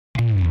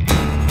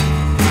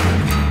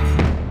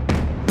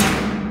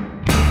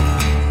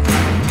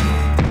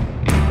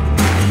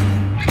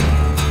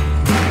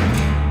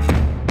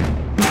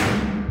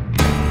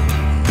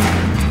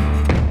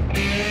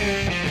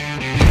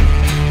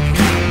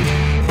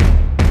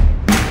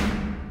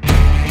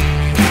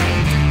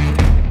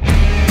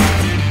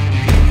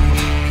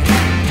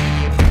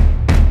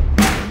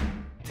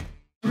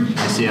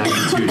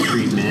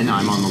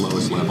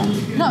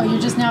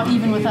now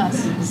even with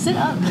us. Sit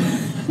up.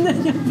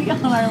 Then you'll be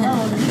on our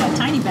level. You got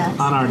tiny backs.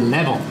 On our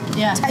level.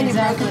 Yeah, Tiny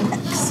exactly.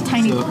 backs.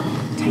 Tiny. So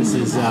this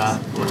is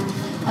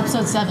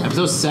Episode 7.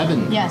 episode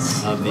 7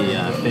 Yes. of the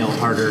Fail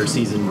Harder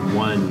Season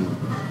 1.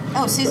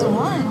 Oh, season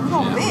 1.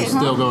 Oh, We're big, still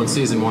huh? going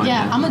Season 1.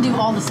 Yeah, I'm going to do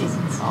all the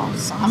seasons. Oh,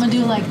 sounds I'm going to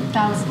do like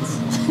thousands.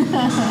 do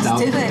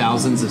it.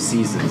 Thousands of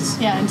seasons.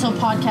 Yeah, until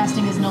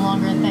podcasting is no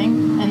longer a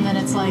thing. And then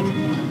it's like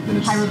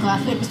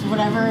hieroglyphics,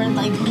 whatever,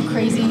 like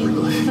crazy. I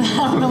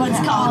don't know what it's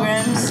called.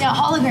 Holograms. Yeah,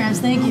 holograms,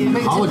 thank you.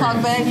 Big Hologram.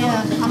 TikTok bag.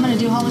 Yeah, I'm going to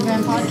do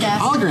hologram podcast.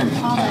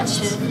 Hologram All that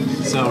podcast.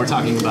 shit. So we're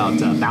talking about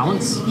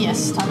balance.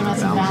 Yes, talking about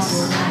some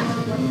balance.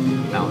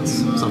 Balance.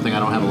 Something I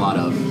don't have a lot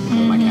of.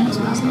 My cat's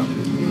messed up.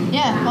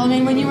 Yeah, well, I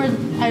mean,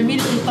 I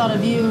immediately thought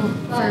of you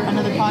for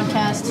another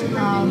podcast,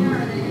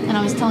 and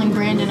I was telling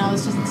Brandon,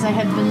 because I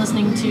had been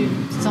listening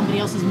to somebody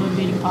else's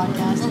motivating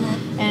podcast,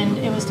 and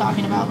it was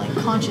talking about, like,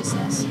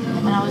 consciousness,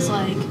 and I was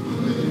like,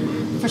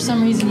 for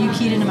some reason you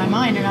keyed into my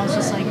mind, and I was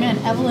just like, man,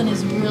 Evelyn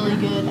is really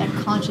good at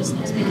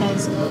consciousness,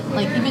 because,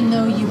 like, even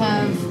though you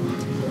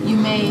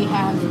may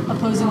have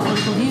opposing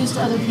political views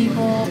to other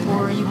people,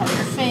 or you have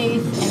your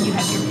faith, and you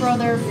have your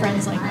brother,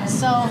 friends like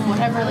myself,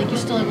 whatever, like you're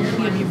still able to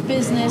have your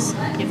business,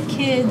 you have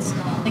kids,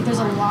 like there's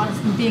a lot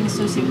of being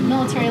associated with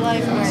military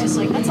life, and it's just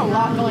like, that's a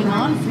lot going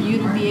on for you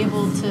to be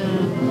able to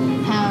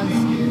have,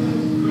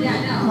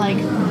 like,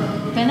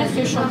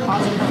 beneficial,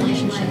 positive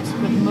relationships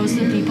with most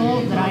of the people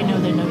that I know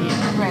that know you.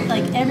 Right.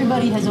 Like,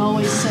 everybody has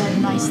always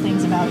said nice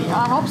things about you.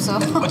 I hope so.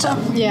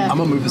 Yeah. I'm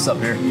gonna move this up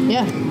here.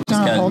 Yeah.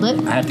 Hold it.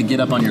 I have to get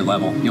up on your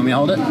level. You want me to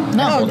hold it?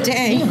 No. Oh,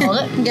 dang. You can hold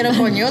it. Get up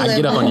on your level.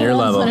 Get up on your That's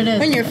level. what it is.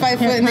 When you're 5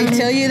 foot and they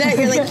tell you that,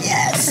 you're like,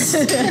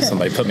 yes.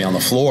 Somebody put me on the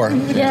floor.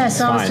 Yeah,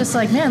 so I was Fine. just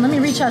like, man, let me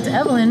reach out to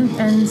Evelyn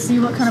and see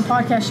what kind of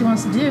podcast she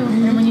wants to do.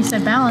 And when you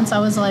said balance, I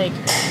was like,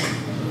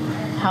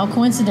 how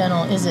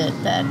coincidental is it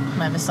that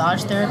my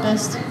massage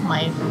therapist,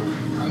 my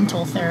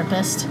mental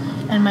therapist,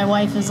 and my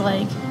wife is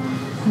like,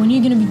 when are you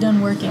going to be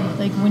done working?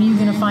 Like, when are you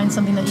going to find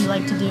something that you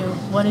like to do?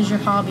 What is your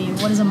hobby?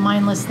 What is a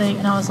mindless thing?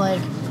 And I was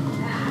like,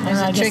 I don't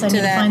know, I guess I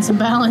need to find some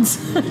balance.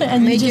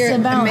 And you just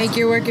said balance. Make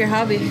your work your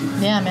hobby.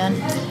 Yeah,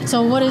 man.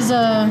 So what is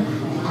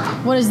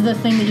the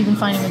thing that you've been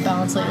finding with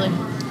balance lately?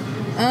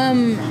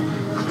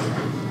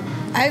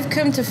 I've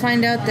come to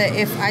find out that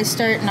if I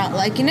start not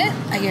liking it,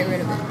 I get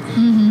rid of it.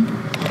 Mm-hmm.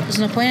 There's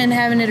no point in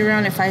having it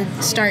around if I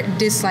start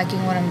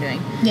disliking what I'm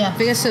doing. Yeah. If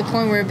it gets to the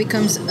point where it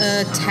becomes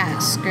a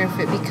task, or if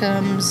it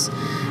becomes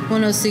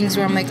one of those things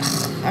where I'm like,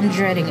 I'm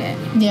dreading it.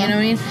 Yeah. You know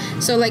what I mean?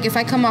 So, like, if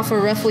I come off a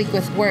rough week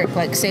with work,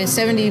 like, say, a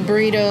 70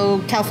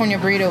 burrito, California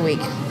burrito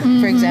week,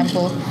 for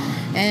example,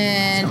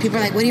 and people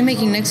are like, what are you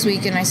making next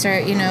week? And I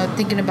start,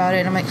 thinking about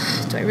it, and I'm like,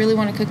 do I really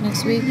want to cook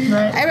next week?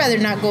 Right. I'd rather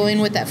not go in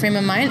with that frame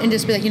of mind and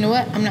just be like, you know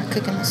what? I'm not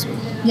cooking this week.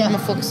 Yeah. I'm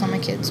going to focus on my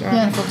kids, or Yeah. I'm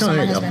going to focus on there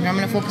my you go. husband, or I'm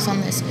going to focus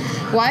on this.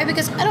 Why?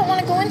 Because I don't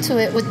want to go into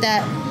it with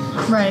that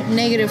Right.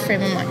 negative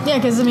frame of mind. Yeah,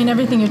 because, I mean,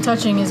 everything you're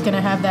touching is going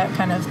to have that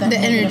kind of... That The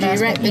negative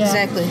energy, aspect. right, Yeah.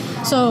 exactly.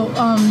 So,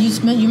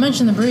 you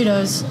mentioned the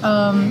burritos.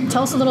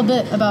 Tell us a little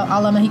bit about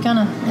A La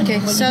Mexicana and Okay,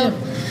 what so you do.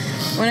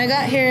 when I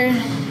got here,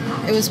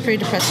 it was pretty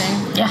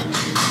depressing. Yeah.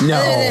 No.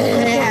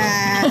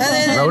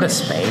 Other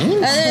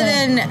Spain?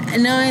 than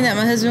knowing that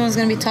my husband was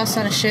going to be tossed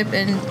on a ship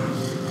and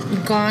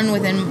gone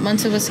within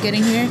months of us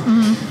getting here,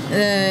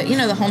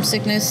 the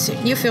homesickness,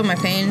 you feel my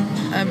pain.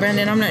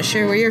 Brandon, I'm not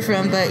sure where you're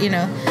from, but,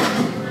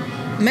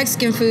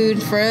 Mexican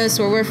food for us,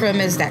 where we're from,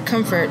 is that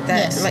comfort,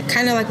 that Yes. like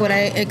kind of like what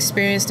I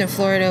experienced in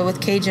Florida with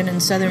Cajun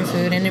and Southern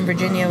food, and in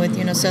Virginia with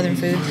Southern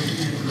food.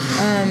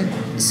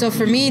 So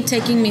for me,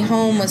 taking me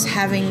home was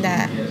having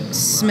that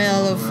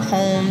smell of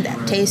home,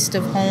 that taste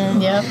of home.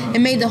 Yep. It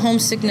made the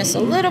homesickness a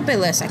little bit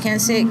less. I can't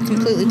say it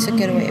completely took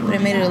it away, but it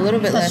made it a little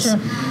bit That's less.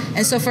 true.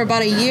 And so for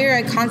about a year,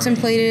 I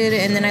contemplated,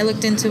 and then I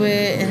looked into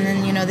it, and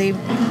then they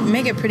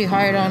make it pretty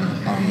hard on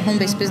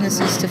home-based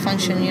businesses to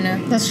function.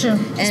 That's true.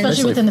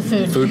 Especially within the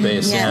food. Food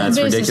based, Yeah. yeah, it's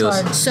Food-based is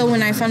ridiculous. hard. So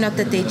when I found out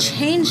that they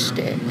changed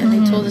it, and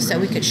they told us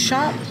that we could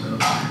shop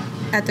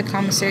at the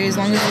commissary as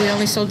long as we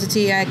only sold to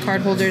TEI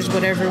card holders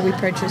whatever we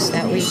purchased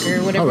that week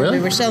or whatever Oh, really?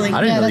 we were selling.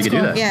 I didn't know that's you could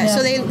do cool. that. Yeah,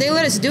 so they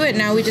let us do it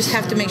now. We just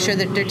have to make sure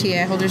that they're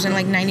TI holders, and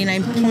like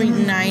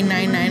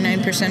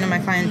 99.9999% of my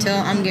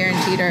clientele, I'm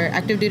guaranteed, are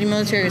active duty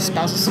military or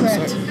spouse of some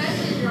Correct. sort.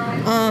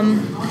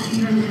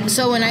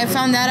 So when I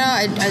found that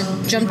out, I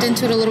jumped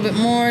into it a little bit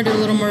more, did a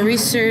little more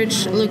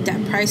research, looked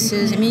at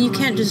prices. I mean, you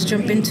can't just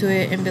jump into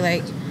it and be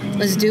like,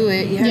 let's do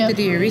it. You have Yep. to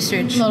do your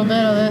research. A little bit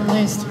of it, at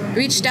least.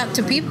 Reached out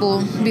to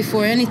people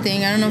before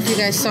anything. I don't know if you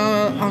guys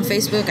saw on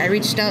Facebook. I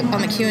reached out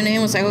on the Q&A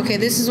and was like, okay,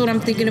 this is what I'm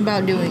thinking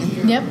about doing.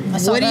 Yep, I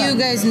saw What that. are you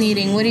guys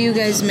needing? What are you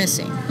guys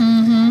missing?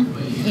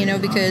 Mm-hmm.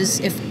 Because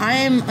if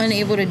I'm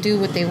unable to do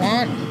what they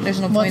want, there's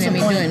no point What's in the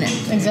me point? doing it.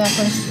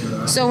 Exactly.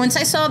 So once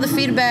I saw the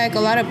feedback, a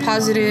lot of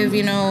positive,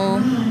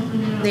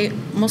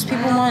 most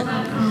people want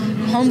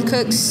home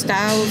cooked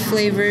style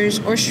flavors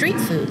or street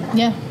food.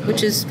 Yeah.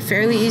 Which is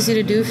fairly easy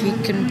to do if you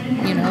can,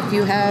 if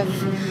you have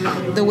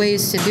the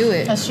ways to do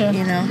it. That's true.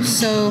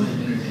 So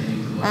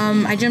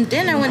I jumped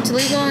in, I went to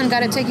legal and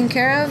got it taken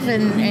care of,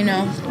 and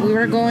we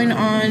were going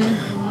on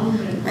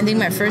I think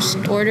my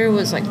first order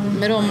was like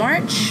middle of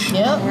March.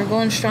 Yep. We're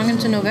going strong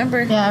into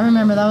November. Yeah, I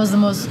remember that was the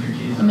most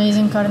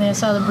amazing carne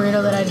asada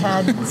burrito that I'd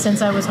had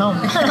since I was home.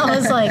 I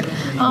was like,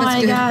 oh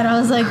my God. I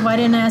was like, why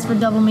didn't I ask for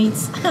double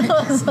meats? I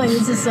was like,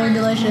 this is so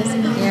delicious.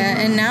 Yeah,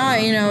 and now,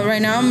 you know,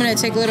 right now I'm going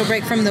to take a little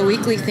break from the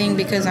weekly thing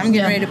because I'm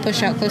getting ready to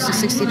push out close to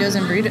 60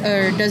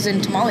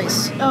 dozen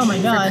tamales. Oh my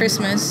God. For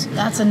Christmas.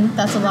 That's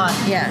a lot.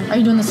 Yeah. Are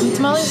you doing the sweet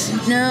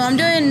tamales? No, I'm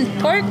doing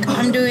pork,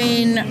 I'm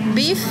doing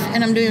beef,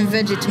 and I'm doing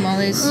veggie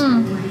tamales.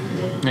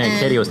 Yeah,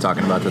 Katie was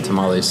talking about the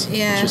tamales.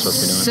 Yeah, She's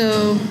supposed to be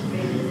doing. So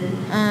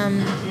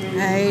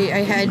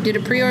I did a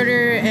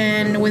pre-order,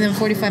 and within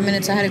 45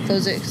 minutes I had to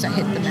close it because I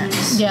hit the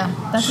max. Yeah,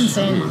 that's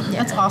insane. Yeah.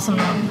 That's awesome,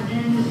 though.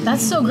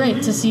 That's so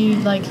great to see,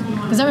 like,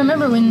 because I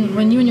remember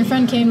when you and your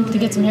friend came to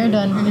get some hair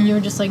done, and you were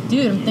just like,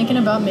 dude, I'm thinking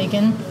about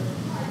making,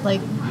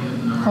 like,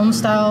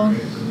 home-style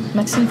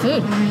Mexican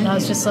food. And I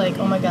was just like,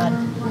 oh my God,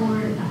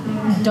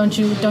 don't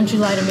you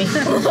lie to me.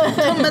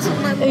 Don't mess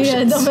with my emotions.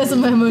 Yeah, don't mess with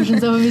my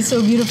emotions. That would be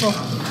so beautiful.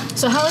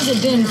 So how has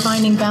it been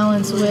finding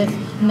balance with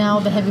now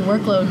the heavy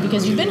workload?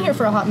 Because you've been here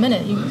for a hot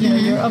minute. You know,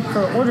 you're up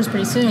for orders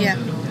pretty soon. Yeah.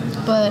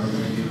 But,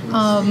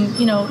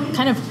 you know,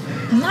 kind of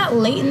not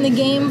late in the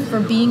game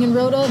for being in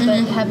Rhoda,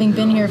 but having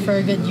been here for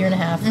a good year and a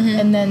half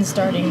and then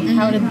starting.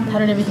 How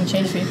did everything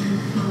change for you?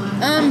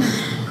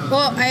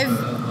 Well,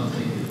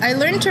 I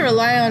learned to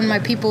rely on my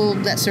people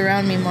that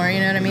surround me more, you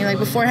know what I mean? Like,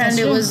 beforehand,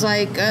 it was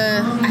like,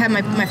 I had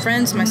my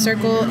friends, my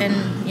circle,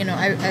 and, you know,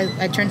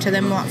 I turned to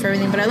them a lot for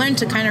everything, but I learned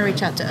to kind of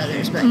reach out to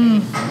others, but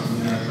hey,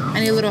 I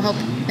need a little help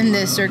in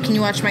this, or can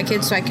you watch my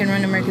kids so I can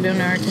run to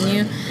Mercadona, or can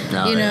you,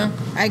 you know,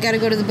 I got to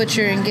go to the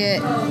butcher and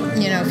get,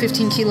 you know,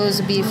 15 kilos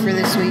of beef for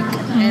this week,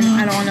 and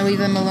I don't want to leave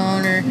them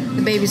alone, or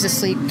the baby's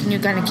asleep, can you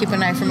kind of keep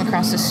an eye from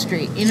across the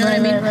street, you know what I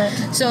mean? Right.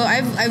 So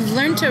I've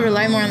learned to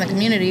rely more on the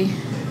community.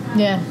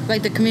 Yeah.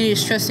 Like, the community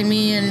is trusting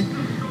me and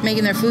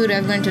making their food.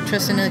 I've learned to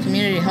trust into the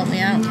community to help me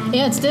out.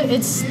 Yeah,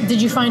 it's.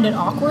 Did you find it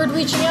awkward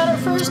reaching out at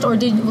first, or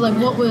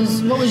what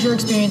was your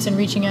experience in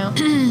reaching out?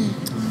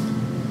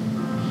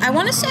 I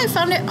want to say I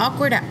found it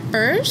awkward at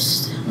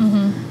first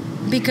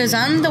because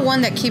I'm the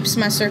one that keeps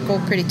my circle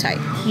pretty tight.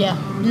 Yeah.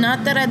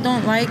 Not that I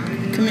don't like,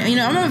 you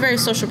know, I'm a very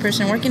social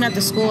person. Working at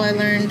the school, I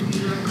learned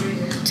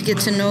to get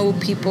to know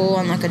people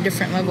on like a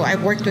different level. I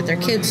worked with their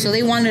kids, so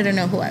they wanted to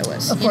know who I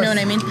was. You know what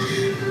I mean?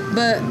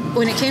 But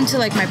when it came to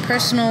like my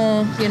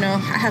personal, you know,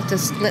 I have to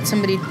let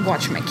somebody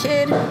watch my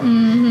kid,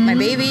 my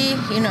baby,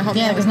 you know, help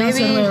me out with baby. Yeah, because now it's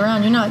the other way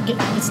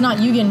around. It's not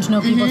you getting to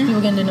know people, it's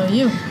people getting to know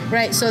you.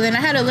 Right. So then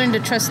I had to learn to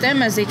trust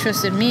them as they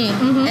trusted me.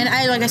 And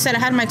like I said, I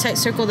had my tight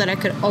circle that I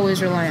could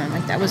always rely on.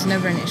 Like, that was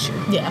never an issue.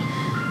 Yeah.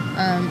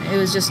 It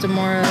was just a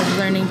more of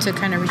learning to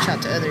kind of reach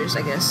out to others,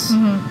 I guess.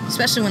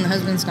 Especially when the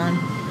husband's gone.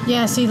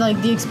 Yeah, see,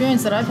 like, the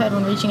experience that I've had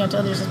when reaching out to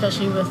others,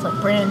 especially with,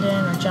 like,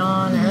 Brandon or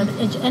John or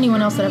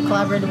anyone else that I've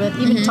collaborated with,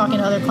 even talking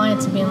to other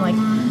clients and being like,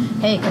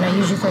 hey, can I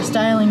use you for a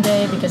styling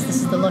day because this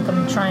is the look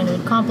I'm trying to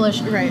accomplish?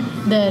 Right.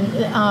 Then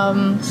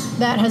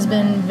that has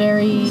been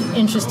very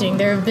interesting.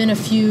 There have been a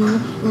few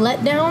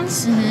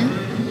letdowns,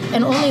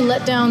 and only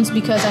letdowns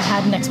because I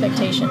had an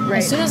expectation. Right.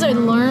 As soon as I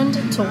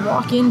learned to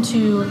walk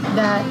into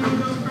that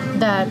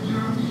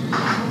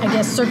I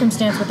guess,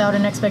 circumstance without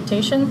an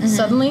expectation,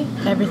 suddenly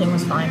everything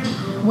was fine.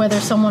 Whether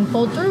someone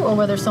pulled through or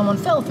whether someone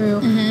fell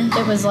through,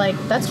 it was like,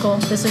 that's cool.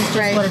 This is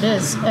just what it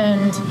is.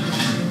 And,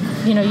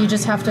 you know, you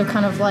just have to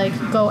kind of like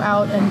go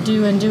out and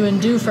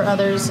do for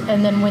others.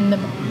 And then when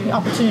the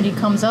opportunity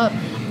comes up,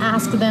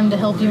 ask them to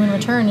help you in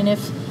return. And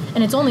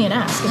it's only an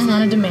ask. It's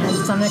not a demand.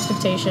 It's not an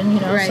expectation, you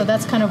know. So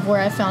that's kind of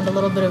where I found a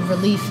little bit of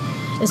relief.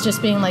 Is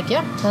just being like,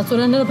 yeah, that's what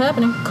ended up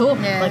happening. Cool.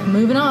 Yeah. Like,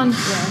 moving on.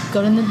 Yeah.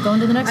 Go into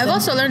the next thing. I've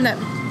also learned that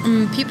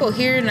people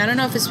here, and I don't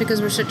know if it's because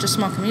we're such a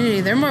small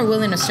community, they're more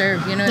willing to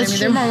serve, you know what I mean? True.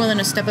 They're more willing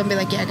to step up and be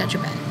like, yeah, I got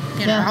your back.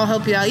 You know, I'll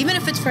help you out, even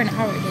if it's for an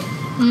hour a day.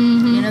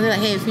 You know, they're like,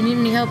 hey, if you need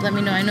any help, let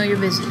me know. I know you're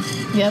busy.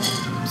 Yep.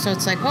 So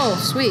it's like, oh,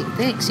 sweet,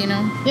 thanks, you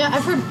know? Yeah,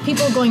 I've heard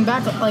people going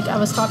back, like, I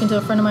was talking to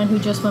a friend of mine who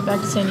just went back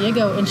to San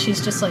Diego, and she's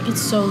just like,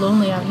 it's so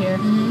lonely out here.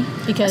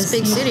 Because it's a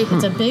big city.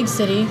 It's a big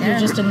city. Yeah. You're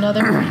just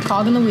another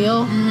cog in the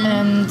wheel,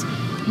 and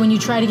when you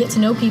try to get to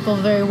know people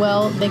very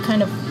well, they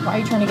kind of, why are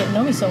you trying to get to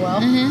know me so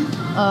well?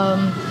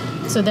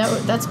 So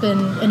that's been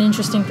an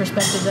interesting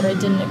perspective that I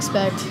didn't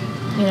expect.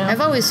 You know?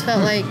 I've always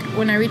felt like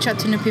when I reach out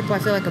to new people, I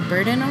feel like a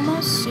burden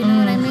almost. You know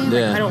what I mean?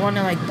 Yeah. Like, I don't want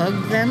to like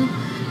bug them,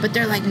 but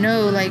they're like,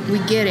 no, like, we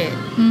get it.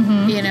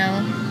 You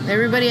know,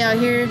 everybody out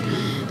here,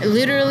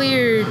 literally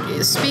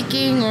or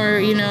speaking or,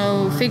 you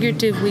know,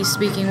 figuratively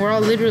speaking, we're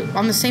all literally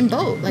on the same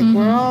boat. Like,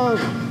 we're all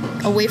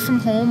away from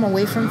home,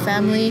 away from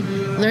family,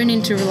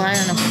 learning to rely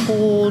on a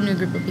whole new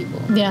group of people.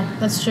 Yeah,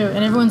 that's true.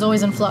 And everyone's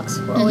always in flux.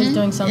 We're always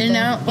doing something. In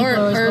and out,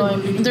 or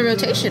the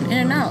rotation, in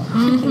and out.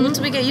 Once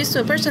we get used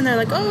to a person, they're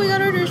like, oh, we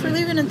got orders, we're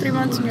leaving in 3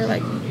 months. And you're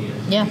like,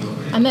 yeah.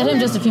 I met him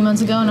just a few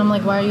months ago, and I'm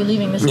like, why are you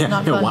leaving? This is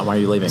not fun. Why are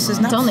you leaving? This is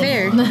not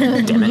fair.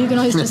 Damn it. You can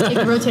always just take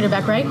the rotator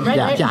back, right?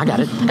 Right? Yeah, I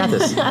got it. I got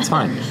this. It's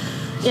fine.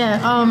 Yeah.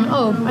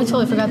 I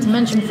totally forgot to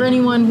mention, for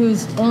anyone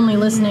who's only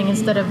listening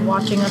instead of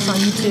watching us on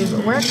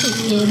YouTube, we're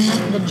actually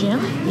in the gym.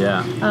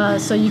 Yeah.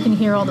 So you can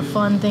hear all the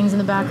fun things in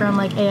the background,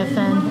 like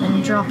AFN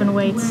and dropping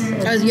weights.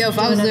 If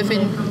I was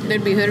lifting,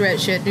 there'd be hood rat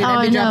shit, dude.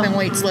 I'd be dropping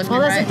weights left and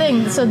right. Well, that's the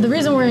thing. So the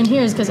reason we're in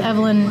here is because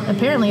Evelyn,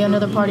 apparently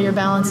another part of your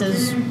balance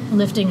is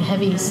lifting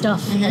heavy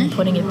stuff and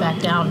putting it back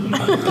down.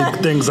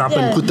 Pick things up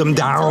and put them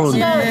down.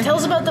 Tell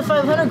us about the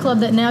 500 Club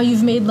that now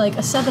you've made like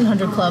a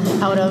 700 Club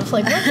out of.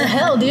 Like, what the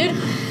hell, dude?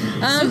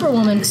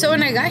 Superwoman. So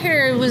when I got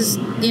here, it was,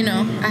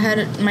 I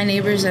had my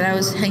neighbors that I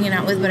was hanging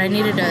out with, but I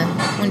needed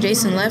when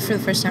Jason left for the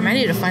first time, I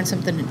needed to find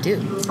something to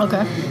do.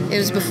 Okay. It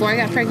was before I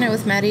got pregnant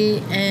with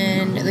Maddie,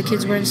 and the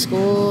kids were in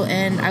school,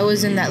 and I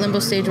was in that limbo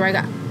stage where I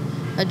got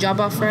a job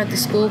offer at the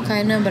school,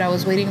 kind of, but I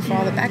was waiting for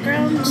all the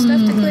background stuff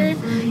to clear.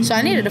 So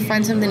I needed to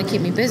find something to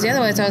keep me busy.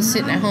 Otherwise, I was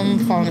sitting at home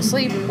falling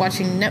asleep,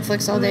 watching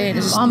Netflix all day, and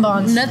it's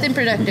just nothing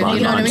productive.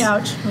 You know what I mean?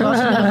 Couch,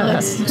 watching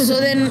Netflix. So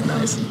then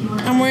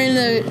I'm wearing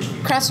the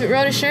CrossFit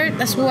Rota shirt.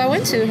 That's who I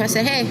went to. I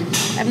said, hey,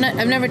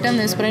 I've never done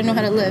this, but I know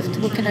how to lift.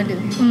 What can I do?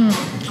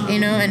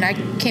 And I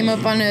came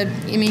up on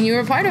you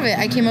were part of it.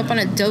 I came up on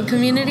a dope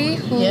community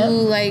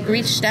who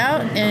reached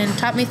out and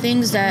taught me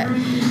things that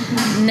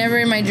never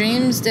in my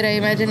dreams did I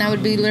imagine I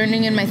would be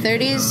learning in my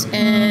 30s.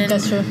 And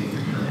that's true.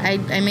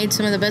 I made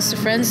some of the best of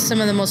friends. Some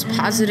of the most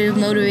positive,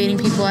 motivating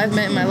people I've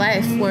met in my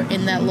life were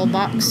in that little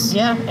box.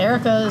 Yeah,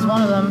 Erica is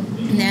one of them.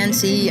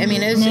 Nancy.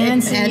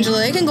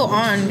 Angela. It can go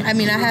on. I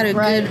had a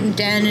good...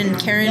 Dan and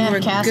Karen were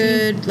Cassie.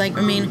 good.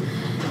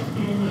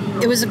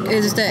 It was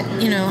that,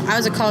 I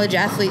was a college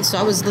athlete, so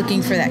I was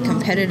looking for that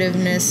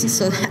competitiveness.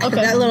 So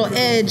that little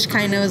edge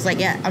kind of was like,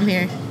 yeah, I'm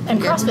here. And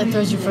CrossFit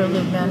throws you for a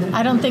loop, man.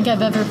 I don't think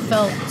I've ever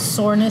felt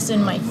soreness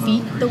in my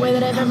feet the way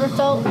that I've ever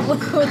felt with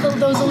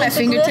those Olympic my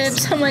fingertips.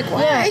 lifts. I'm like,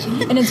 why?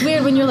 Yeah. And it's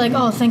weird when you're like,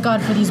 oh, thank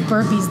God for these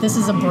burpees. This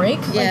is a break.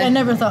 Yeah. I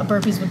never thought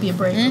burpees would be a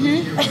break.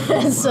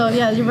 So,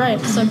 yeah, you're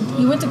right. So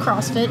you went to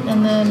CrossFit,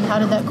 and then how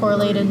did that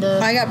correlate into...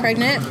 I got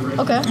pregnant.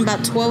 Okay.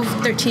 About 12,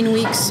 13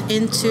 weeks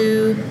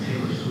into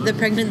the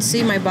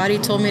pregnancy, my body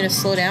told me to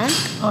slow down.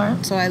 All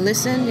right. So I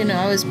listened.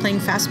 I was playing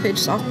fast pitch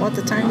softball at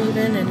the time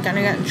even, and kind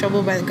of got in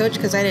trouble by the coach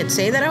because I didn't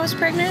say that I was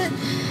pregnant.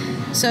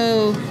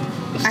 So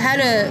I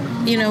had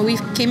to, we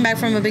came back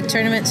from a big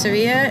tournament in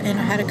Sevilla, and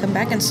I had to come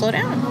back and slow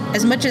down.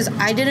 As much as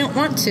I didn't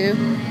want to,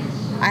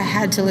 I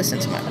had to listen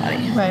to my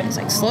body. Right. It's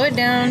like, slow it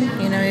down.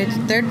 It's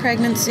third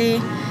pregnancy.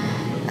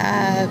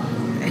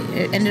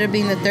 It ended up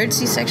being the third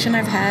C-section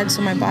I've had.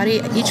 So my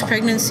body, each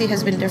pregnancy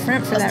has been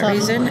different for that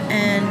reason.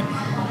 And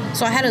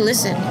so I had to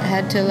listen. I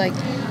had to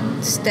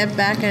step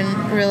back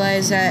and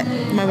realize that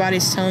my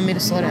body's telling me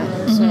to slow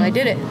down. So I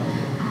did it.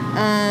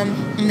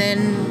 And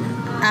then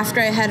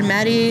after I had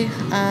Maddie,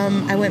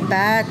 I went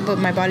back, but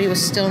my body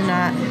was still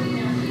not,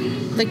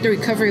 the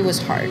recovery was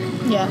hard.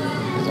 Yeah.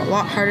 It was a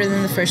lot harder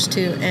than the first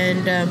two.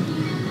 And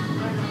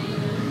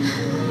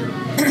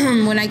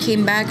when I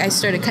came back, I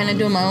started kind of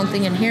doing my own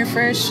thing in here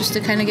first, just to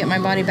kind of get my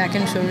body back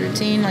into a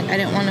routine. I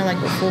didn't want to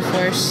go full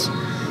force.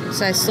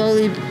 So I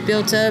slowly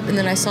built up, and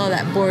then I saw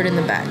that board in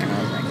the back, and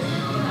I was like...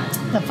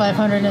 The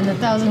 500 and the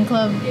 1,000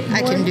 Club board?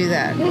 I can do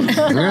that.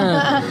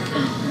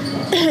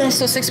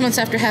 So 6 months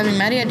after having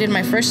Maddie, I did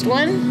my first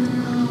one,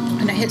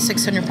 and I hit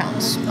 600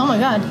 pounds. Oh, my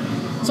God.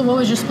 So what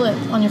was your split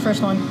on your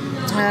first one?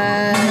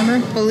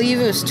 I believe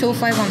it was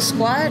 205 on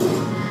squat,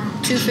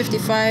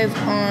 255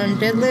 on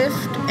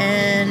deadlift,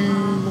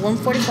 and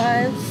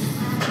 145.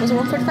 Was it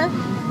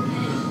 145?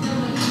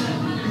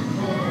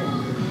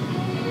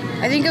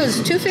 I think it was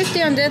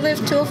 250 on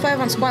deadlift, 205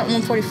 on squat, and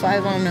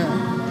 145 on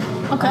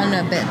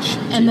a bench.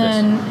 And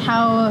then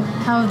how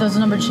have those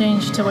numbers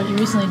changed to what you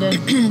recently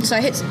did? So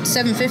I hit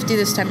 750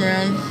 this time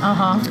around.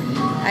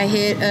 I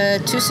hit a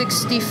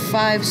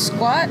 265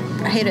 squat,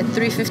 I hit a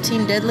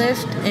 315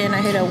 deadlift, and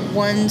I hit a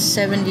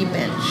 170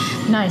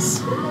 bench.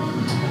 Nice.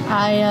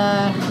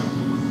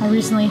 I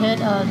recently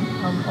hit a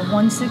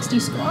 160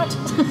 squat.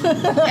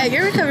 Yeah,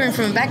 you're recovering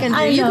from a back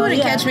injury. You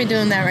wouldn't catch me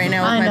doing that right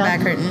now with my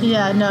back hurting.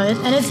 Yeah, no,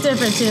 and it's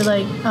different too.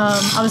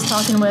 I was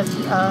talking with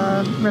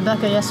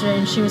Rebecca yesterday,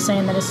 and she was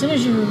saying that as soon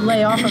as you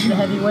lay off of the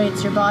heavy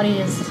weights, your body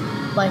is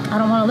like, I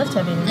don't want to lift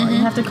heavy anymore.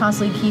 You have to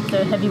constantly keep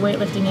the heavy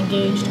weightlifting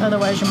engaged.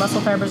 Otherwise, your muscle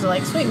fibers are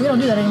like, sweet, we don't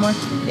do that anymore.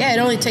 Yeah, it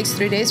only takes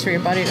 3 days for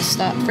your body to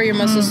stop, for your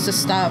muscles to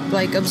stop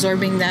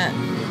absorbing that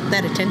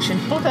attention.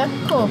 Okay,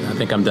 cool. I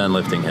think I'm done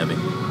lifting heavy.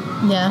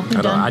 Yeah,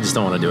 I just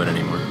don't want to do it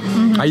anymore.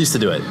 I used to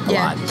do it a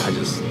lot.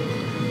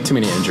 Too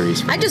many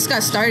injuries. I just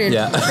got started.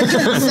 Yeah.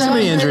 Too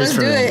many injuries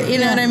for me. Let's do it. You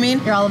know what I mean?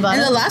 You're all about it.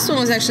 And the last one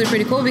was actually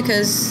pretty cool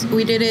because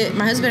we did it,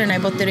 my husband and I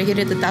both did it. He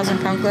did the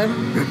 1,000-pound club.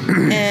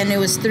 And it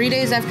was 3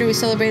 days after we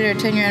celebrated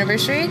our 10-year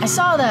anniversary. I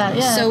saw that,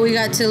 yeah. So we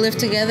got to lift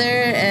together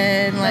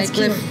and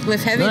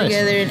lift heavy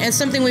together. And it's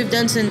something we've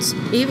done since,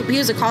 he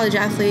was a college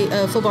athlete,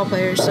 a football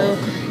player. So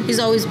he's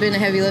always been a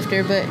heavy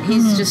lifter, but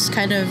he's just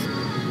kind of,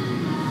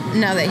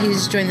 now that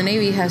he's joined the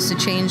Navy, he has to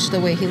change the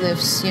way he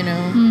lifts,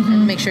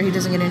 and make sure he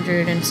doesn't get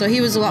injured. And so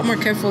he was a lot more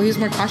careful. He was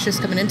more cautious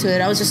coming into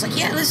it. I was just like,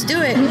 yeah, let's do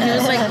it. And he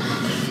was like,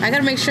 I got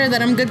to make sure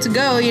that I'm good to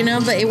go, you know,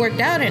 but it worked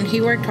out, and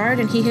he worked hard,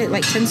 and he hit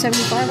like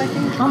 1075, I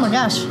think. Oh my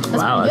gosh, that's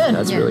Wow, pretty good.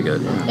 that's really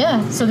good.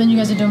 Yeah, so then you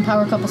guys are doing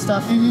power couple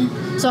stuff.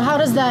 So how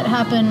does that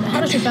happen?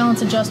 How does your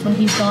balance adjust when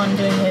he's gone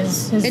doing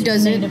his It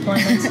doesn't. mini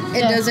deployments?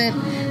 It doesn't.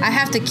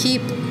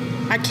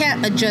 I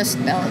can't adjust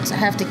balance. I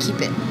have to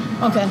keep it.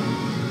 Okay.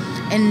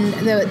 And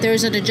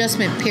there's an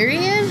adjustment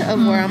period of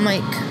where I'm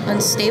like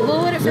unstable,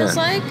 what it feels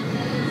like,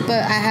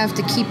 but I have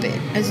to keep it.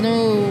 There's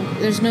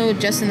no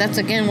adjusting. That's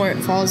again where it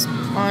falls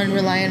on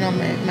relying on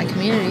my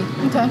community.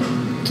 Okay.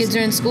 Kids are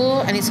in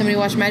school. I need somebody to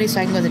watch Maddie so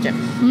I can go to the gym.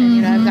 And,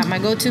 you know, I've got my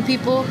go-to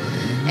people,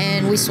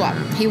 and we swap.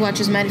 He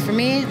watches Maddie for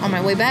me. On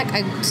my way back,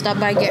 I stop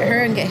by, get her,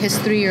 and get his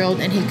 3-year-old,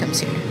 and he comes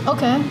here.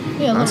 Okay.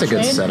 Yeah, That's a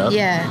good trade. setup.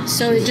 Yeah,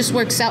 so it just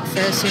works out for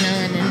us, you know,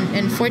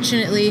 and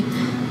fortunately,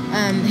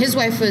 his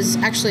wife was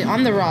actually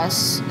on the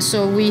Ross,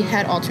 so we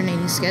had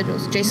alternating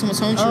schedules. Jason was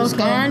home, she was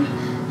gone.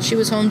 She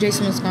was home,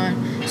 Jason was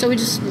gone. So we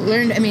just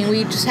learned, I mean,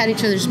 we just had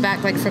each other's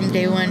back, like, from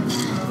day one.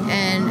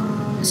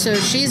 And so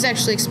she's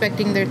actually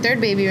expecting their 3rd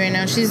baby right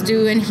now. She's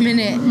due any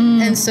minute.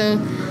 And so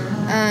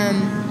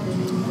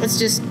it's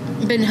just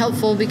been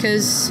helpful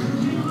because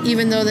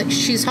even though that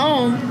she's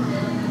home,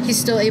 he's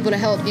still able to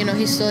help, you know,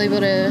 he's still able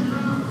to,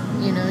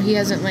 you know, he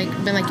hasn't like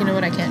been like, you know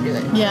what, I can't do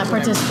it. Yeah,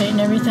 participate in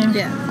everything.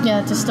 Yeah.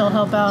 Yeah, to still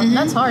help out.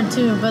 That's hard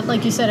too, but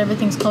like you said,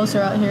 everything's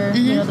closer out here.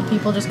 You know, the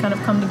people just kind of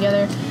come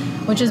together,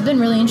 which has been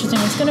really interesting.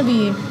 It's gonna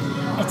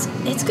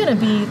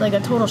be like a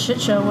total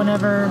shit show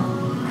whenever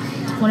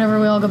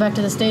we all go back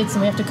to the States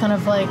and we have to kind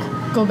of like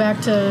go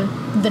back to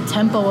the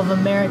tempo of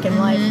American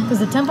life, because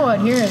the tempo out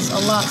here is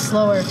a lot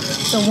slower.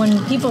 So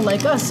when people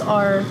like us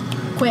are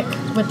quick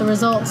with the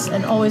results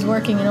and always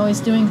working and always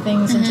doing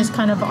things and just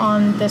kind of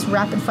on this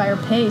rapid fire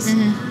pace,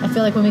 I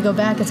feel like when we go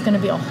back, it's going to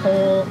be a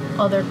whole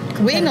other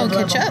competitive We ain't gonna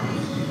level. catch up.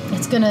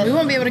 It's gonna. We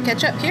won't be able to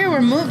catch up. Here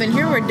we're moving.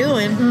 Here we're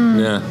doing.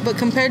 Yeah. But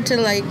compared to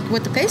like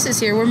what the pace is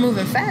here, we're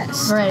moving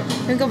fast. Right.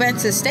 We go back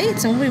to the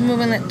States and we'll be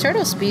moving at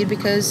turtle speed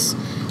because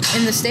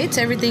in the States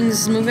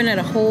everything's moving at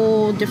a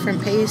whole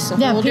different pace.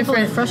 Yeah, whole people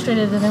different. are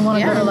frustrated and they want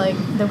to go to like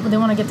they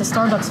want to get to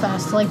Starbucks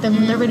fast. Like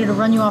they're ready to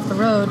run you off the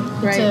road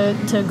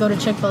to go to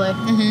Chick-fil-A.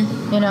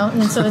 You know,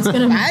 and so it's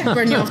gonna. I'd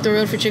run you off the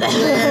road for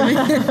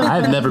Chick-fil-A.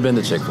 I've never been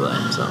to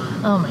Chick-fil-A, so.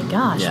 Oh my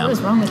gosh, Yeah. what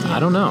is wrong with you? I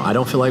don't know. I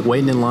don't feel like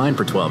waiting in line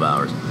for 12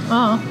 hours.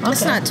 Oh, okay.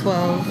 It's not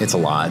 12. It's a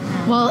lot.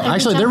 Well, every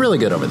Actually, time- they're really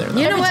good over there, though.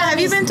 You know Every what? time Have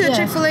you he's- been to a yeah.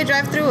 Chick-fil-A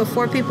drive-thru with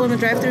 4 people in the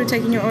drive-thru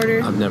taking your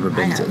order? I've never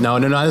been I to. have. No.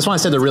 That's why I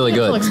said they're really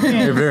Full good.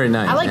 experience. They're very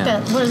nice. I like yeah.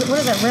 that. What is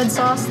that red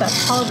sauce? That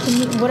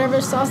jalapeno,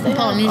 whatever sauce they have.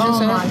 Polynesian oh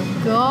sauce.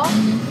 my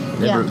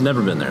god.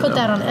 Never been there, Put though.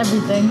 that on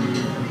everything.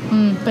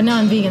 But now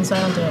I'm vegan, so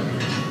I don't do it.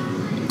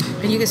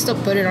 And you can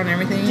still put it on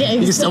everything. Yeah,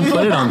 You can still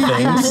put it on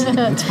things.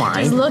 It's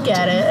fine. Just look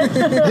at it.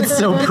 It's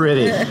so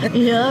pretty.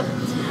 Yep.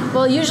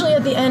 Well, usually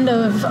at the end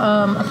of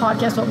a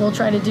podcast, what we'll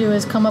try to do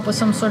is come up with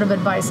some sort of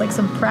advice, like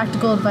some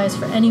practical advice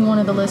for any one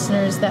of the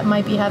listeners that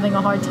might be having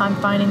a hard time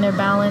finding their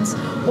balance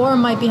or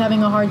might be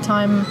having a hard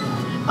time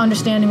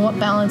understanding what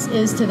balance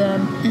is to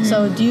them.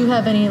 So do you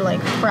have any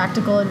like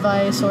practical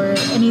advice or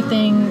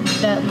anything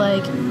that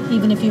like,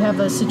 even if you have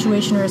a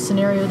situation or a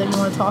scenario that you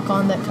want to talk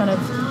on that kind of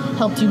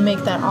helped you make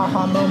that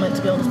aha moment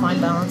to be able to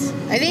find balance?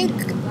 I think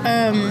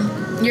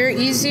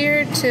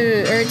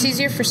it's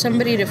easier for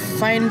somebody to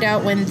find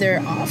out when they're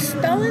off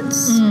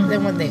balance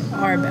than when they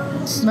are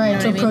balanced. Right, You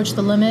know to what I mean? approach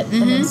the limit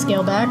and then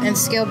scale back. And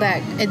scale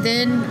back. And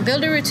then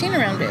build a routine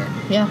around it.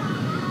 Yeah.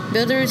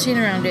 Build a routine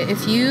around it.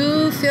 If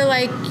you feel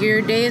like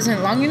your day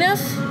isn't long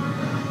enough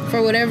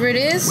for whatever it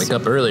is, Wake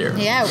up earlier.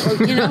 yeah, or,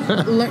 you know,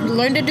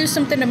 learn to do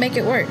something to make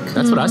it work.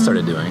 That's what I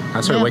started doing.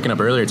 I started Yeah. waking up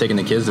earlier, taking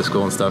the kids to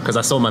school and stuff, because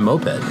I sold my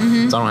moped, so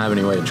I don't have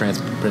any way to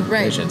transportation.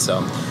 Right.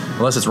 So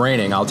unless it's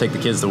raining, I'll take the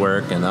kids to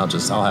work and I'll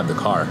have the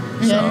car.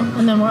 Yeah. So.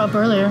 And then we're up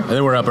earlier. And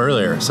then we're up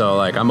earlier, so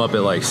like I'm up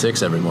at like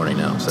 6 every morning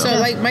now. So, So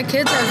like my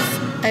kids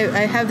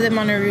I have them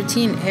on a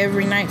routine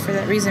every night for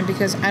that reason,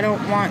 because I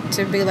don't want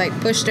to be like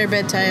push their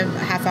bedtime a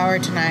half hour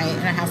tonight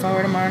and a half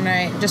hour tomorrow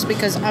night just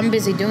because I'm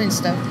busy doing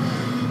stuff.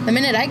 The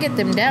minute I get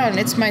them down,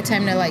 it's my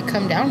time to like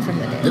come down from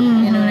the day.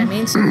 You know what I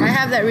mean? So if I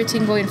have that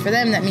routine going for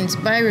them, that means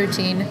my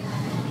routine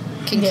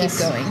can keep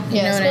going.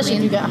 You know what I especially if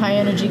mean? you got high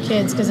energy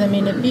kids, because I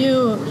mean, if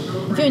you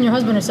and your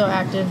husband are so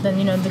active, then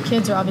you know the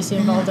kids are obviously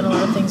involved in a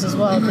lot of things as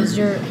well, because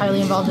you're highly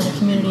involved in the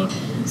community.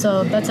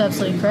 So that's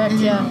absolutely correct.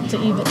 Yeah, to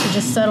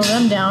just settle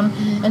them down,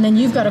 and then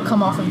you've got to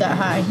come off of that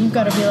high. You've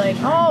got to be like,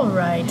 all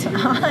right,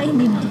 I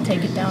need to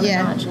take it down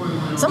a notch.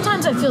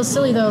 Sometimes I feel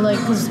silly though, like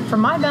because for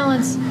my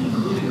balance,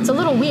 it's a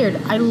little weird.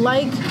 I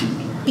like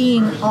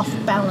being off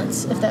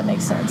balance, if that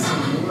makes sense.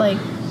 Like,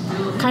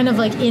 kind of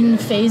like in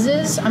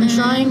phases. I'm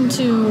trying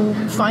to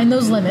find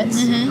those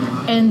limits,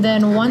 and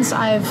then once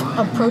I've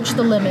approached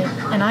the limit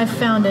and I've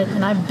found it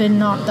and I've been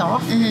knocked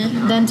off,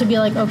 then to be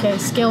like, okay,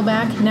 scale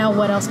back. Now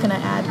what else can I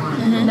add?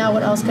 Now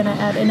what else can I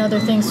add? And other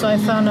things. So I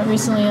found out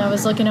recently, I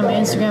was looking at my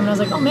Instagram and I was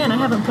like, oh man, I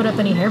haven't put up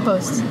any hair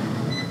posts.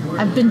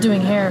 I've been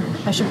doing hair.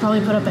 I should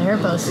probably put up a hair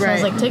post. So I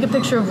was Right. like, take a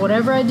picture of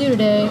whatever I do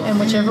today, and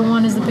whichever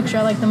one is the picture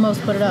I like the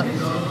most, put it up.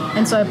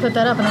 And so I put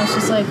that up, and I was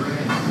just like,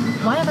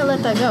 why have I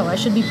let that go? I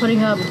should be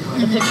putting up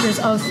the pictures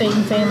of Fate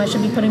and Fame. I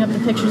should be putting up the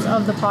pictures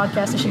of the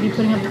podcast. I should be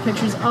putting up the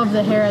pictures of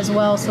the hair as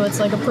well. So it's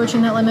like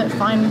approaching that limit,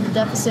 find the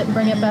deficit, and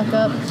bring it back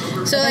up.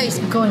 So and like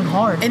just going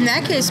hard. In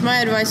that case, my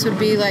advice would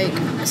be like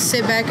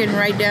sit back and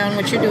write down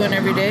what you're doing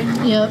every day.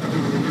 Yep.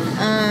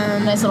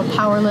 Nice little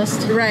power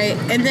list. Right,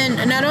 and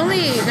then not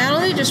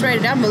only just write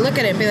it down, but look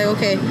at it and be like,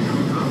 okay,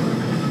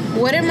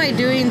 what am I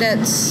doing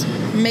that's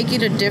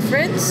making a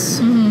difference,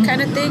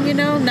 kind of thing, you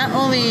know, not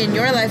only in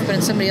your life but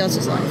in somebody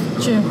else's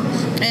life. True.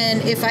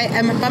 And if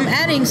I'm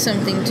adding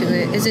something to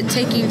it, is it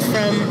taking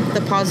from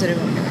the positive?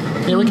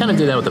 Yeah, we kind of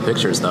did that with the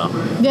pictures, though.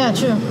 Yeah,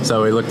 true.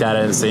 So we looked at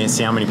it and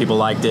see how many people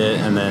liked it,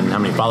 and then how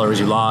many followers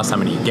you lost, how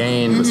many you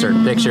gained with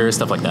certain pictures,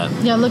 stuff like that.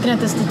 Yeah, looking at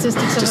the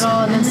statistics of it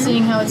all, and then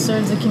seeing how it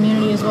serves the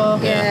community as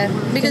well. Yeah,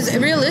 because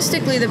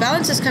realistically, the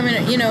balance is coming.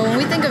 You know, when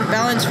we think of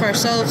balance for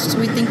ourselves,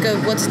 we think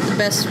of what's the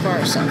best for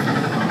ourselves.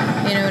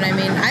 You know what I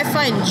mean? I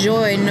find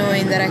joy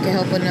knowing that I can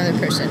help another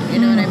person. You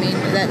know what I mean?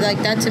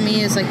 That to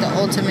me is like the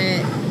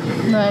ultimate.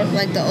 Right.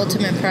 Like the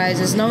ultimate prize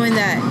is knowing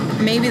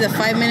that maybe the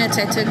 5 minutes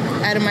I took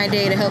out of my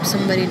day to help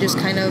somebody just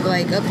kind of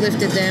like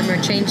uplifted them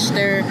or changed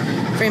their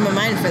frame of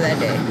mind for that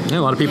day. Yeah,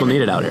 a lot of people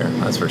need it out here.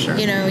 That's for sure.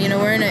 You know,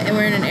 we're in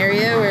an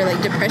area where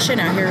like depression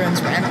out here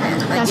runs rampant.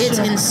 Like That's it's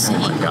true. insane.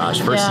 Oh my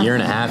gosh, first year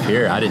and a half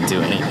here, I didn't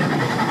do anything.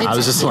 I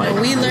was just like,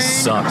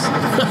 this sucks.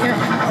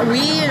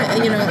 We,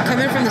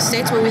 coming from the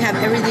States where we have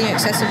everything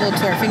accessible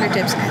to our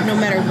fingertips, no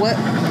matter what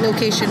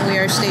location we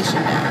are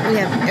stationed at, we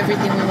have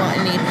everything we want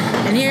and need.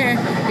 And here,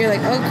 you're like,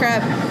 oh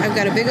crap, I've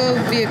got a big old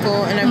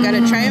vehicle and I've got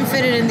to try and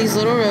fit it in these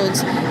little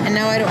roads, and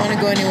now I don't want to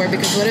go anywhere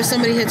because what if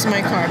somebody hits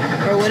my car?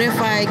 Or what if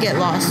I get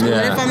lost? Yeah.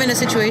 What if I'm in a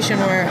situation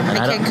where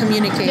I can't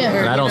communicate? Yeah. Or,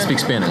 And I don't speak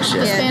Spanish.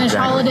 Yeah. Spanish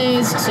Exactly.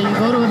 holidays, so you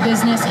go to a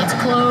business, it's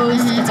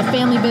closed, it's a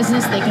family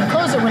business, they can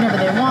close it whenever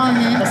they want.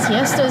 The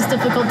siesta is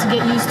difficult to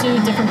get used to.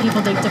 Different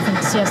people take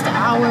different siesta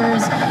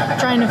hours.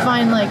 Trying to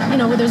find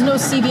there's no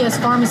CVS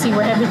pharmacy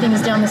where everything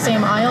is down the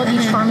same aisle.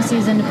 Each pharmacy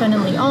is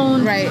independently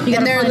owned. Right, You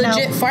and gotta they're find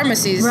legit out-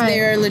 pharmacies. Right. They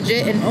are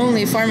legit and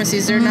only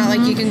pharmacies. They're not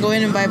like you can go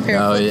in and buy a pair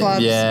of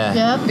flip-flops. yeah.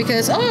 Yep.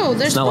 Because,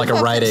 there's not like a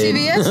flip-flops Rite at Aid.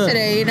 CVS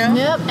today, you know?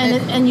 Yep,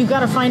 and you got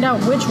to find out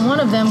which one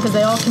of them, because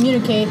they all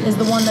communicate, is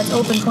the one that's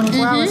open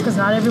 24 hours, because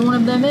not every one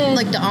of them is.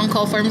 Like the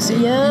on-call pharmacy.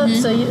 Yeah,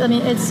 so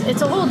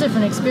it's a whole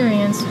different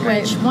experience,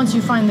 Right. which once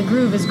you find the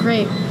groove is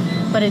great,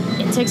 but it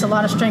takes a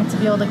lot of strength to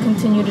be able to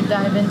continue to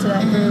dive into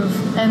that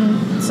groove.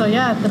 And so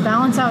the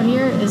balance out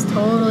here is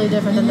totally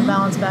different than the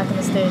balance back in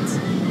the States.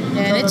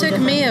 Yeah, and it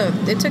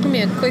took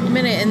me a quick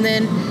minute, and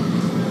then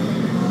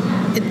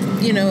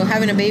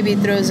having a baby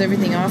throws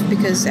everything off,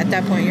 because at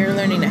that point you're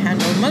learning to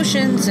handle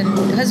emotions, and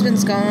the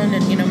husband's gone,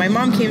 and my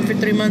mom came for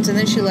 3 months and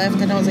then she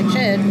left, and I was like,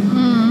 shit.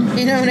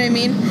 You know what I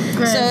mean?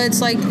 Right. So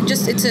it's like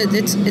just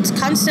it's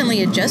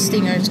constantly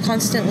adjusting, or it's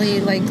constantly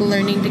like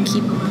learning to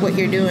keep what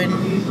you're doing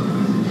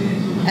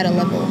at a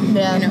level.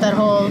 Yeah, that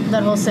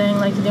whole saying,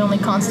 like, the only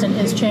constant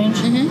is change.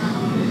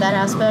 That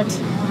aspect.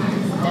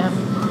 Yeah,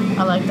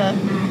 I like that.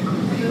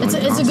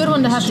 It's a good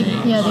one to have to.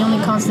 Yeah, the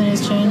only constant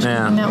is change.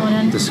 Yeah. Bring that one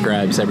in.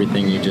 Describes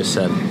everything you just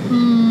said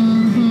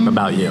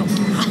about you.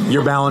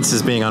 Your balance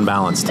is being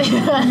unbalanced.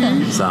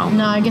 So.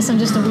 No, I guess I'm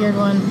just a weird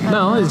one.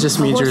 No, it just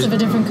means a horse you're- of a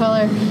different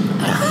color.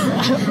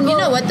 You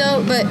know what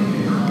though? But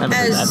I've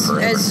heard that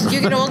forever. as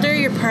you get older,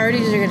 your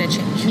priorities are going to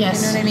change.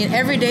 Yes. You know what I mean?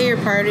 Every day your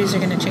priorities are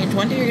going to change.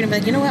 One day you're going to be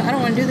like, you know what? I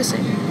don't want to do this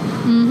anymore.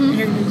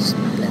 You're just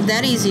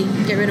that easy.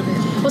 Get rid of it.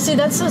 Well, see,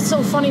 that's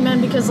so funny,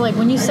 man, because, like,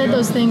 when you said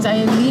those things, I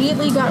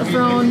immediately got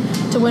thrown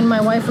to when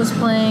my wife was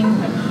playing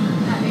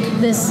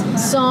this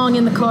song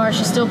in the car.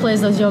 She still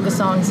plays those yoga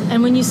songs.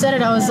 And when you said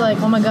it, I was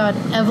like, oh, my God,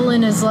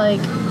 Evelyn is,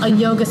 like, a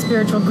yoga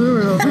spiritual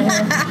guru over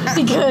here.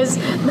 Because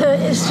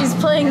she's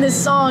playing this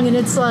song, and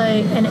it's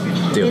like... and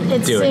Do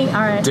it.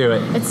 All right. Do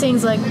it. It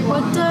sings, like,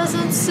 what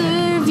doesn't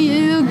serve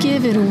you,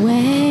 give it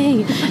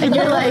away. And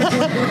you're like...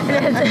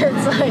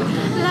 it's like...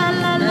 La,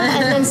 la, la.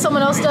 And then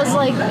someone else does,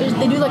 like...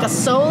 They do, like, a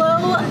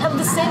solo of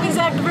the same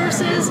exact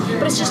verses,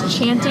 but it's just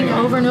chanting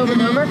over and over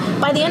and over.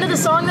 By the end of the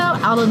song, though,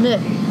 I'll admit,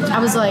 I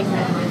was like...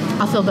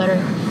 I feel better.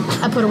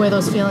 I put away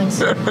those feelings.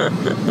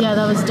 Yeah,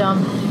 that was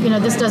dumb.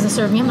 This doesn't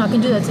serve me. I'm not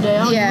going to do that today.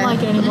 I don't even like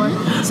it anymore.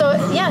 So,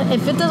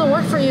 if it doesn't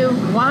work for you,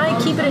 why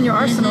keep it in your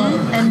arsenal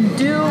and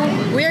do...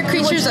 We are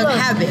creatures of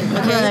habit,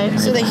 okay? Right.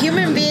 So the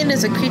human being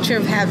is a creature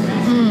of habit.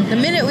 The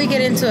minute we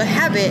get into a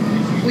habit,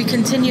 we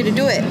continue to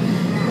do it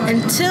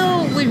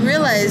until we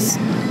realize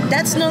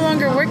that's no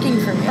longer working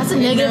for me. That's a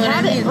negative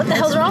habit. What the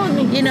hell's wrong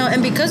with me?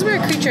 And because we're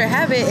a creature of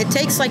habit, it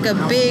takes like a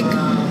big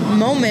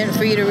moment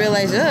for you to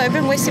realize, I've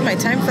been wasting my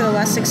time for the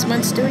last 6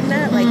 months doing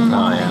that. Like,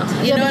 Oh,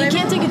 yeah. you know but what you I mean?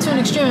 can't take it to an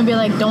extreme and be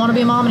like, don't want to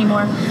be a mom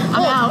anymore. I'm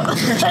out.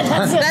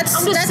 That's it. That's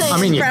I'm just saying.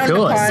 I mean, you frowned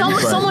could. upon.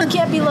 But- Someone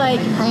can't be like,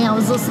 hey, I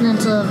was listening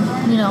to,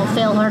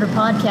 Fail Harder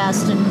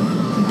podcast, and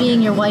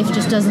being your wife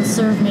just doesn't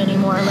serve me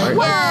anymore. Like,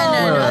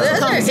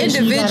 Those are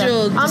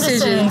individual I'm just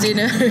decisions, saying,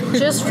 you know.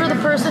 just for the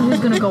person who's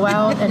going to go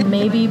out and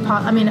maybe,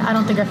 I mean, I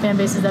don't think our fan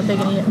base is that big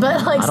in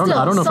but like, I don't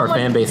know if our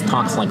fan base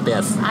talks like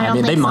this. I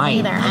mean, they might.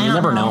 You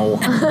never know.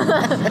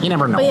 You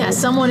never know. But yeah,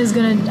 someone is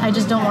going to, I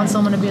just don't want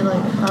someone to be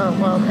like, oh,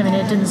 well, I mean,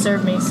 it didn't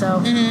serve me, so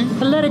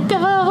let it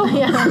go.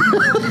 Yeah.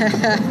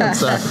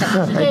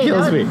 That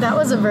kills me. That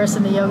was a verse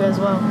in the yoga as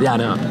well. Yeah, I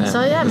know.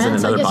 So yeah, man.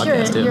 So I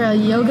guess you're a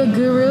yoga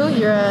guru.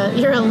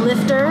 You're a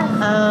lifter.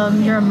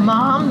 You're a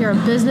mom. You're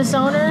a business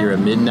owner. You're a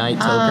midnight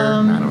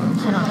toker.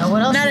 I don't know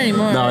what else. Not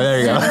anymore. No, there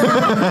you go.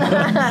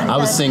 I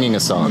was singing a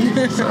song.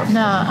 So.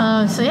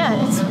 No. So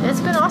yeah,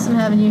 it's been awesome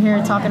having you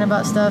here talking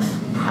about stuff.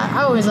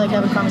 I always like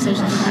having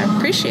conversations with you. I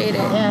appreciate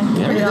it.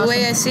 Yeah. The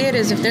way I see it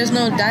is, if there's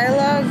no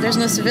dialogue, there's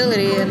no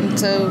civility, and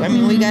so I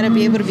mean, we got to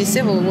be able to be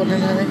civil with one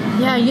another.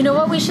 Yeah, you know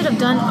what we should have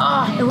done?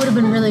 Oh, it would have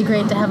been really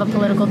great to have a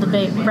political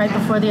debate right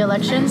before the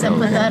elections and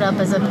put that up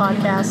as a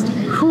podcast.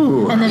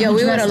 And then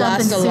we would have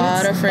lost a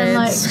lot of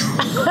friends.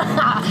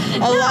 A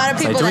lot of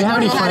people that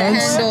don't know how to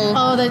handle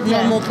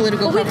normal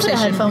political conversation. We could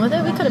have had fun with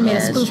it. We could have made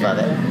a spoof of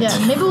it. Yeah,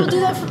 maybe we'll do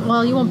that.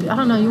 Well, you won't. I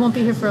don't know. You won't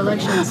be here for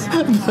elections.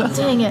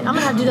 Dang it! I'm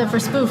gonna have to do that for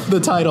spoof. The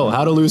title: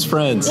 How to Lose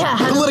Friends. Yeah,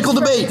 political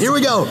debate. Here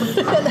we go.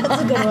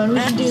 That's a good one. We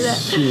should do that.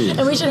 Jeez.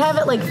 And we should have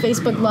it like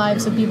Facebook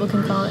Live so people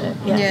can comment.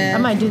 Yeah, I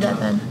might do that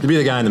then. You'd be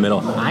the guy in the middle.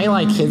 I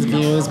like his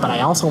views, but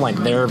I also like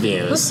their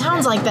views. Who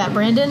sounds like that,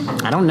 Brandon?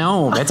 I don't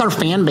know. That's our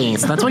fan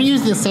base. That's what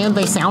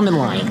they sounded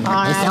like. They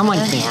sound like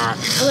that.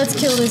 Well, let's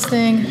kill this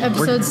thing.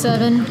 Episode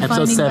 7.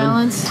 Finding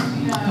Balance.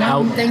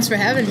 Thanks for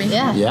having me.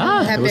 Yeah.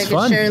 I'm happy I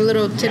could share a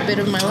little tidbit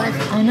of my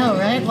life. I know,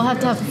 right? We'll have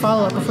to have a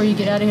follow-up before you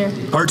get out of here.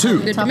 Part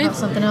 2. Good Talk to me. about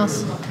something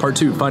else. Part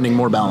 2, finding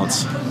more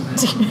balance.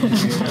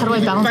 How do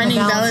I balance Finding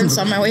balance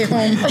on my way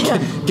home.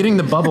 Getting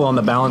the bubble on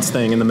the balance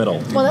thing in the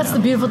middle. Well, that's the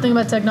beautiful thing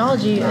about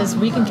technology is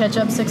we can catch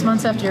up 6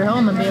 months after you're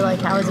home and be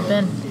like, how has it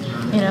been?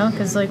 You know,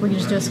 because like we can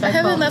just do a Skype I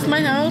haven't call. left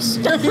my house.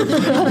 I've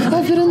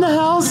been in the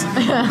house.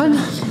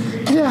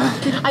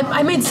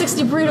 I made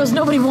 60 burritos.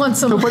 Nobody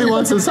wants them. Nobody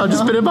wants this. I've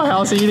just been in my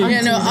house eating.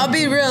 Yeah, no, I'll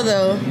be real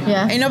though.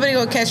 Yeah. Ain't nobody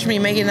gonna catch me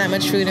making that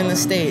much food in the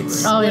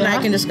States. Oh, when yeah?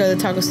 I can just go to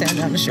the taco stand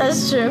down the street.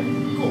 That's true.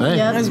 Hey,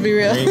 Yeah. Let's be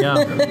real. there you go.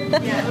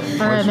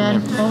 All right,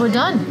 man. Well, we're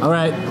done. All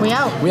right. We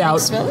out. We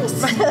out. Smell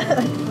this?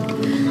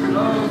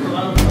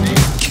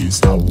 Can't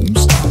stop, won't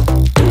stop.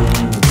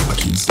 I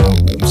can't stop,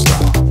 won't